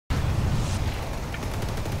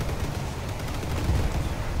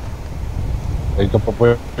Like,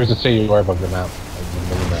 where's it say you are above the map? Like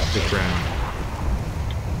the mini map. The ground.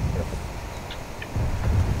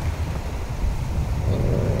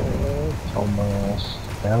 Thomas.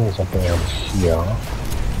 There's something else here.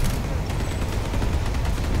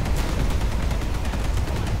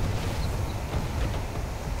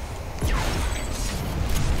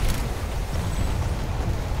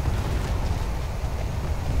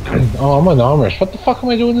 Oh, I'm an Amish. What the fuck am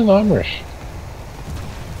I doing in Amish?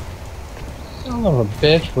 Son of a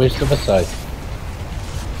bitch, waste of a sight.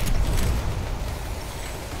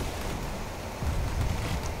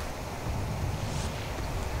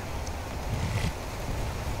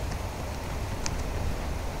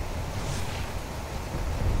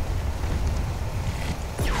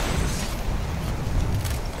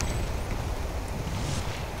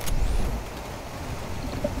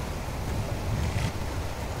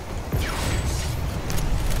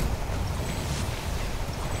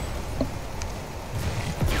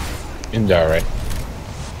 Indar, right?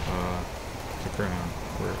 The crown.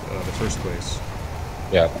 Or, the first place.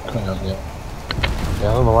 Yeah, yeah. Yeah,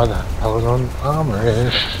 I don't know why the hell is on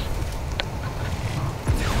Amish.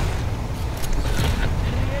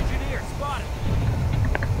 Engineer spotted.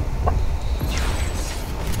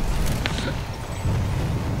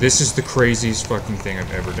 This is the craziest fucking thing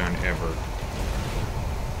I've ever done, ever.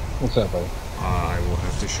 What's that, buddy? I will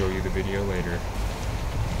have to show you the video later.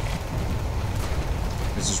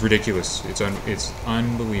 This is ridiculous. It's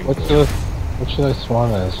unbelievable. What should I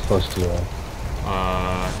spawn as close to you?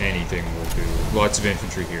 Anything will do. Lots of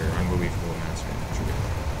infantry here. Unbelievable amounts of infantry.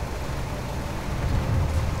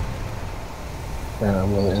 And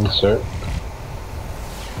I'm gonna insert.